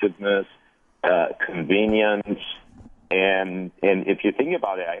 responsiveness, convenience, and if you think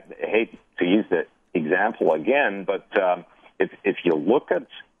about it, I hate to use the example again, but if you look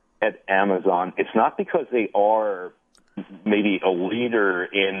at Amazon, it's not because they are maybe a leader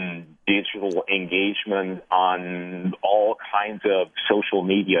in digital engagement on all kinds of social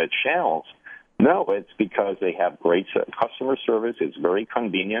media channels. No, it's because they have great customer service. It's very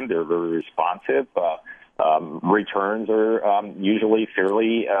convenient. They're very responsive. Returns are usually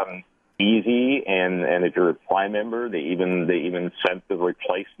fairly easy, and if you're a Prime member, they even send the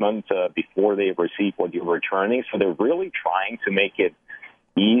replacement before they receive what you're returning. So they're really trying to make it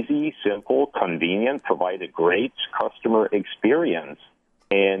easy, simple, convenient, provide a great customer experience,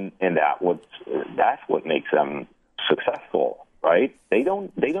 and that's what makes them successful, right? They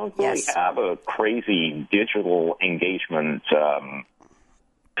don't really have a crazy digital engagement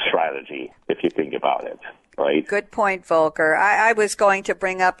strategy, if you think about it. right? Good point, Volker. I was going to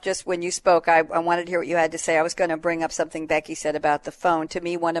bring up, just when you spoke, I wanted to hear what you had to say. I was going to bring up something Becky said about the phone. To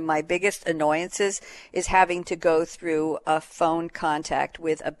me, one of my biggest annoyances is having to go through a phone contact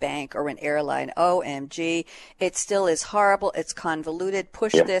with a bank or an airline. OMG. It still is horrible. It's convoluted.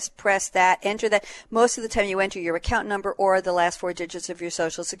 Push this, press that, enter that. Most of the time you enter your account number or the last 4 digits of your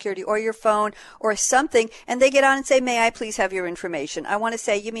Social Security or your phone or something, and they get on and say, may I please have your information? I want to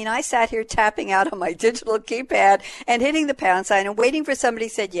say, you mean I sat here tapping out on my digital keypad and hitting the pound sign and waiting for somebody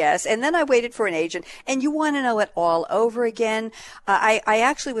said yes, and then I waited for an agent, and you want to know it all over again? I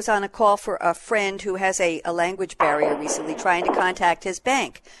actually was on a call for a friend who has a language barrier recently, trying to contact his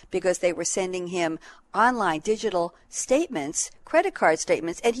bank because they were sending him online digital statements, credit card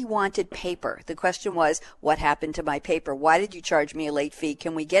statements, and he wanted paper. The question was, what happened to my paper? Why did you charge me a late fee?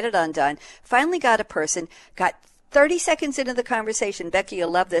 Can we get it undone? Finally got a person, got 30 seconds into the conversation, Becky,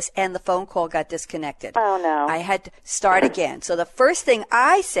 you'll love this, and the phone call got disconnected. Oh, no. I had to start again. So the first thing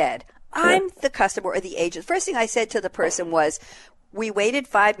I said, I'm the customer or the agent. First thing I said to the person was, we waited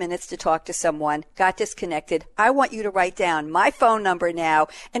 5 minutes to talk to someone, got disconnected. I want you to write down my phone number now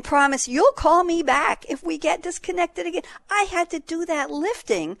and promise you'll call me back if we get disconnected again. I had to do that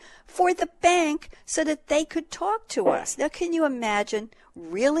lifting for the bank so that they could talk to us. Now, can you imagine?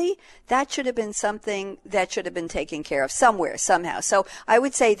 Really? That should have been something that should have been taken care of somewhere, somehow. So I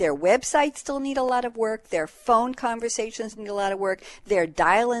would say their websites still need a lot of work. Their phone conversations need a lot of work. Their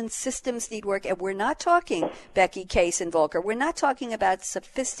dial-in systems need work. And we're not talking, Becky, Kees, and Volker, we're not talking about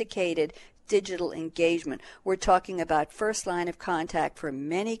sophisticated digital engagement. We're talking about first line of contact for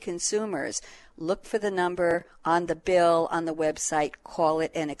many consumers. Look for the number on the bill, on the website, call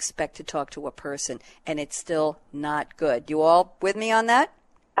it, and expect to talk to a person. And it's still not good. You all with me on that?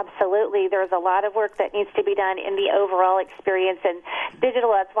 Absolutely. There's a lot of work that needs to be done in the overall experience. And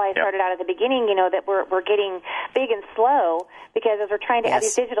digital, that's why I started out at the beginning, that we're getting big and slow, because as we're trying to add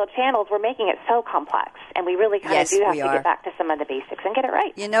these digital channels, we're making it so complex. And we really kind of do have to get back to some of the basics and get it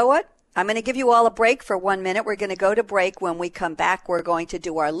right. You know what? I'm going to give you all a break for 1 minute. We're going to go to break. When we come back, we're going to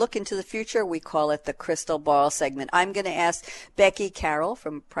do our look into the future. We call it the crystal ball segment. I'm going to ask Becky Carroll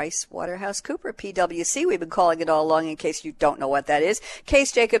from PricewaterhouseCoopers, PwC. We've been calling it all along in case you don't know what that is.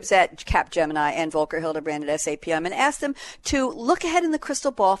 Kees Jacobs at Capgemini and Volker Hildebrand at SAP. I'm going to ask them to look ahead in the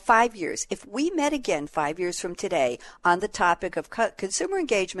crystal ball 5 years. If we met again 5 years from today on the topic of consumer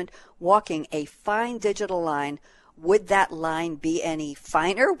engagement, walking a fine digital line, would that line be any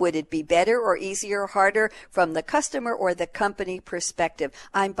finer? Would it be better or easier or harder from the customer or the company perspective?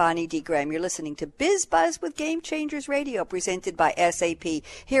 I'm Bonnie D. Graham. You're listening to Biz Buzz with Game Changers Radio, presented by SAP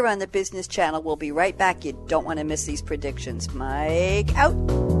here on the Business Channel. We'll be right back. You don't want to miss these predictions. Mike out.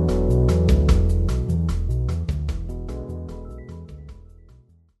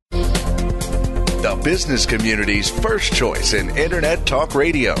 The business community's first choice in Internet Talk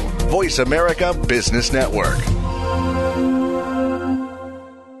Radio. Voice America Business Network.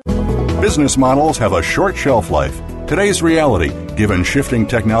 Business models have a short shelf life. Today's reality, given shifting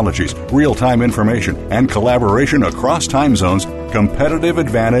technologies, real-time information, and collaboration across time zones, competitive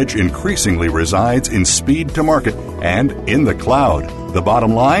advantage increasingly resides in speed to market and in the cloud. The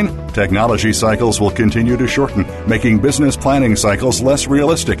bottom line? Technology cycles will continue to shorten, making business planning cycles less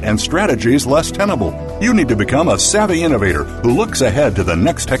realistic and strategies less tenable. You need to become a savvy innovator who looks ahead to the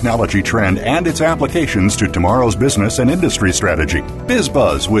next technology trend and its applications to tomorrow's business and industry strategy.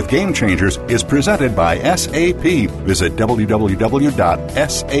 BizBuzz with Game Changers is presented by SAP. Visit www.sap.com.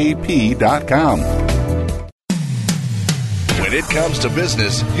 When it comes to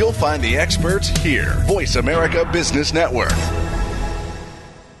business, you'll find the experts here. Voice America Business Network.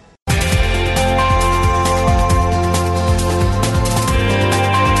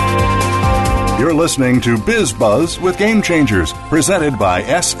 You're listening to Biz Buzz with Game Changers, presented by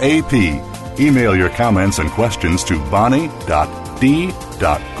SAP. Email your comments and questions to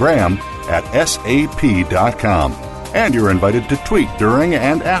bonnie.d.graham@sap.com. And you're invited to tweet during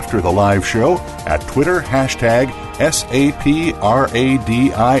and after the live show at Twitter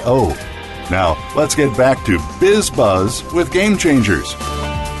 #SAPRADIO. Now, let's get back to Biz Buzz with Game Changers.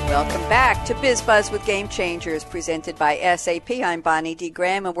 Welcome back to Biz Buzz with Game Changers, presented by SAP. I'm Bonnie D.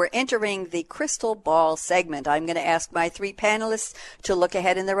 Graham, and we're entering the crystal ball segment. I'm going to ask my three panelists to look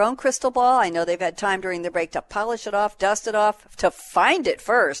ahead in their own crystal ball. I know they've had time during the break to polish it off, dust it off, to find it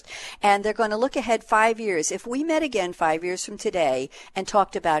first. And they're going to look ahead 5 years. If we met again 5 years from today and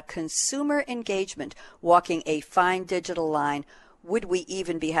talked about consumer engagement, walking a fine digital line, would we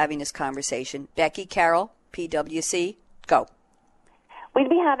even be having this conversation? Becky Carroll, PwC, go. we'd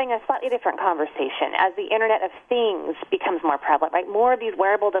be having a slightly different conversation as the Internet of Things becomes more prevalent, right? More of these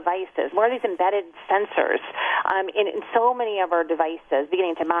wearable devices, more of these embedded sensors in so many of our devices,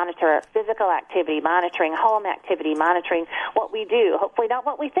 beginning to monitor physical activity, monitoring home activity, monitoring what we do, hopefully not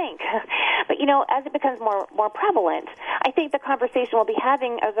what we think. But, as it becomes more prevalent, I think the conversation we'll be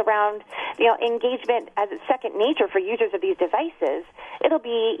having is around, engagement as it's second nature for users of these devices. It'll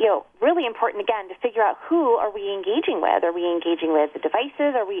be, really important, again, to figure out who are we engaging with. Are we engaging with the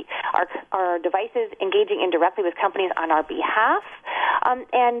devices? Are devices engaging indirectly with companies on our behalf?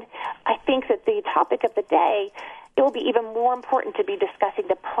 And I think that the topic of the day, it will be even more important to be discussing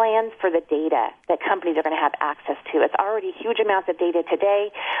the plans for the data that companies are going to have access to. It's already huge amounts of data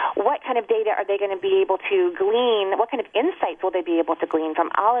today. What kind of data are they going to be able to glean? What kind of insights will they be able to glean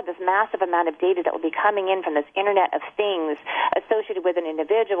from all of this massive amount of data that will be coming in from this Internet of Things associated with an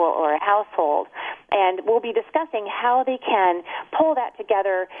individual or a household? And we'll be discussing how they can pull that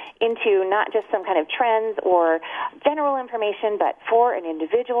together into not just some kind of trends or general information, but for an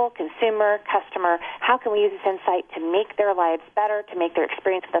individual, consumer, customer, how can we use this insight to make their lives better, to make their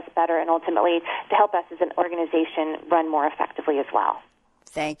experience with us better, and ultimately to help us as an organization run more effectively as well.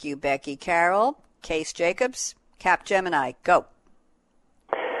 Thank you, Becky Carroll. Kees Jacobs, Capgemini, go.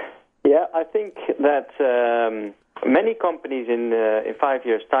 Yeah, I think that many companies in 5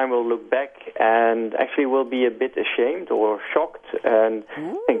 years' time will look back and actually will be a bit ashamed or shocked and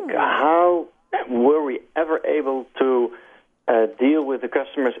think, how were we ever able to deal with the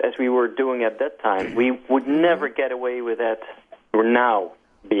customers as we were doing at that time? We would never get away with that now,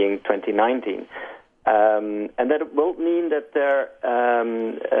 being 2019. And that will mean that there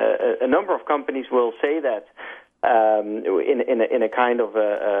a number of companies will say that in a kind of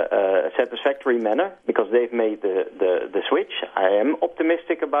a satisfactory manner because they've made the switch. I am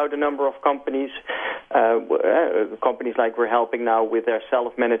optimistic about a number of companies, companies like we're helping now with their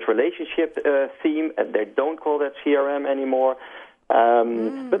self-managed relationship theme. They don't call that CRM anymore.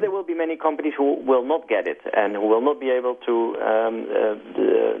 But there will be many companies who will not get it and who will not be able to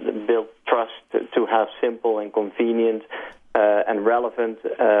build trust, to have simple and convenient and relevant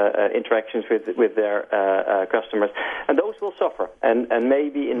interactions with their customers. And those will suffer. And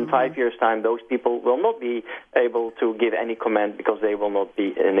maybe in 5 years' time, those people will not be able to give any comment because they will not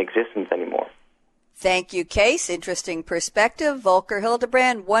be in existence anymore. Thank you, Kees. Interesting perspective. Volker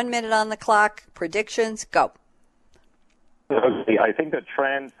Hildebrand, 1 minute on the clock. Predictions, go. I think the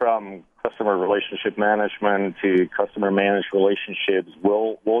trend from customer relationship management to customer-managed relationships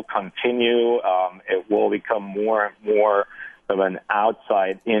will continue. It will become more and more of an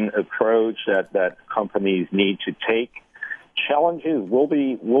outside-in approach that companies need to take. Challenges will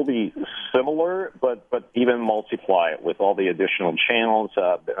be similar, but even multiply with all the additional channels.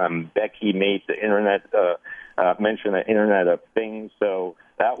 Becky made the internet mention the Internet of Things, so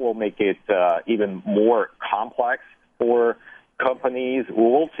that will make it even more complex for companies. We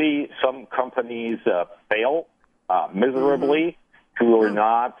will see some companies fail miserably who are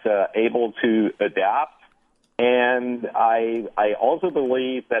not able to adapt. And I also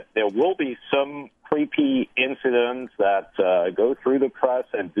believe that there will be some creepy incidents that go through the press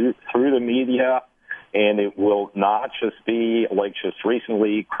and through the media, and it will not just be like just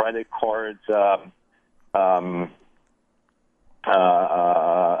recently credit cards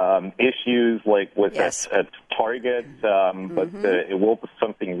issues like with at Target, but it will be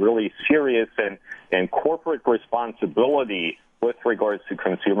something really serious, and corporate responsibility with regards to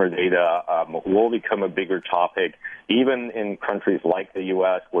consumer data will become a bigger topic, even in countries like the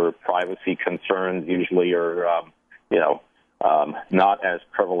U.S. where privacy concerns usually are, not as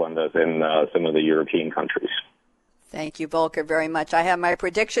prevalent as in some of the European countries. Thank you, Volker, very much. I have my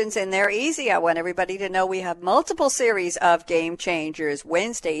predictions, and they're easy. I want everybody to know we have multiple series of Game Changers.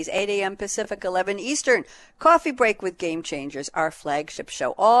 Wednesdays, 8 a.m. Pacific, 11 Eastern. Coffee Break with Game Changers, our flagship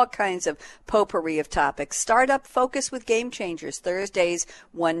show. All kinds of potpourri of topics. Startup Focus with Game Changers, Thursdays,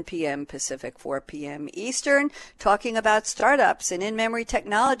 1 p.m. Pacific, 4 p.m. Eastern. Talking about startups and in-memory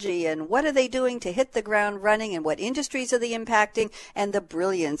technology and what are they doing to hit the ground running and what industries are they impacting and the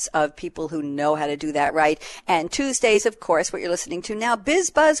brilliance of people who know how to do that right. And Tuesdays, of course, what you're listening to now, Biz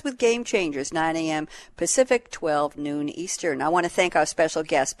Buzz with Game Changers, 9 a.m. Pacific, 12 noon Eastern. I want to thank our special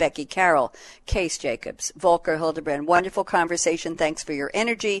guests, Becky Carroll, Kees Jacobs, Volker Hildebrand. Wonderful conversation. Thanks for your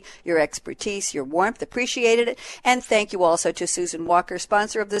energy, your expertise, your warmth. Appreciated it. And thank you also to Susan Walker,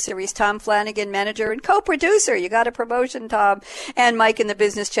 sponsor of the series, Tom Flanagan, manager and co-producer. You got a promotion, Tom. And Mike and the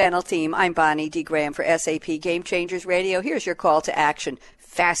Business Channel team. I'm Bonnie D. Graham for SAP Game Changers Radio. Here's your call to action.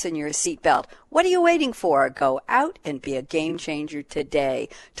 fasten your seatbelt. What are you waiting for? Go out and be a game changer today.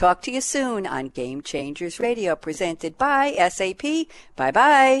 Talk to you soon on Game Changers Radio, presented by SAP.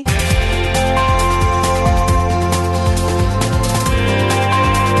 Bye-bye.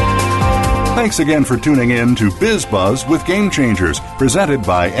 Thanks again for tuning in to BizBuzz with Game Changers, presented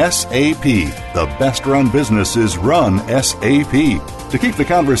by SAP. The best-run businesses run SAP. To keep the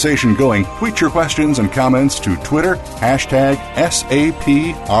conversation going, tweet your questions and comments to Twitter, #SAPRADIO.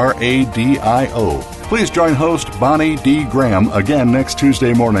 Please join host Bonnie D. Graham again next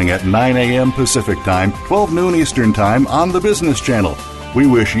Tuesday morning at 9 a.m. Pacific Time, 12 noon Eastern Time on the Business Channel. We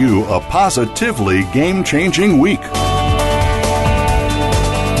wish you a positively game-changing week.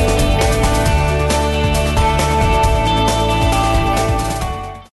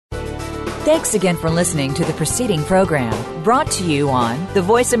 Thanks again for listening to the preceding program, brought to you on the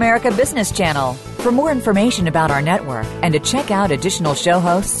Voice America Business Channel. For more information about our network and to check out additional show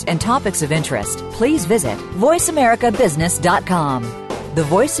hosts and topics of interest, please visit voiceamericabusiness.com. The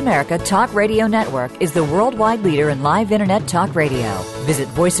Voice America Talk Radio Network is the worldwide leader in live Internet talk radio. Visit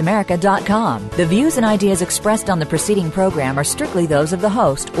voiceamerica.com. The views and ideas expressed on the preceding program are strictly those of the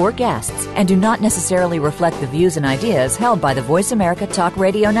host or guests and do not necessarily reflect the views and ideas held by the Voice America Talk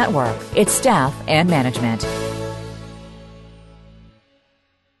Radio Network, its staff, and management.